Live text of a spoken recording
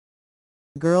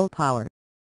girl power.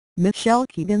 Michelle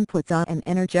Keegan puts on an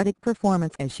energetic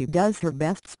performance as she does her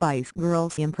best Spice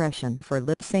Girls impression for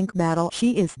Lip Sync Battle.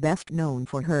 She is best known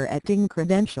for her acting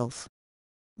credentials,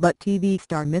 but TV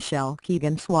star Michelle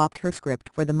Keegan swapped her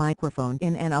script for the microphone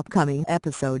in an upcoming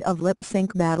episode of Lip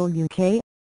Sync Battle UK.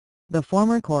 The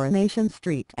former Coronation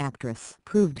Street actress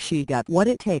proved she got what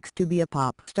it takes to be a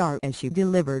pop star as she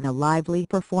delivered a lively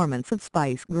performance of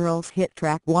Spice Girls' hit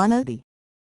track Wannabe.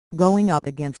 Going up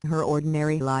against her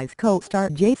Ordinary Lies co-star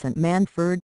Jason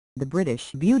Manford, the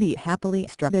British beauty happily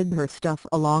strutted her stuff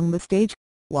along the stage,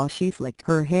 while she flicked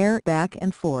her hair back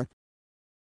and forth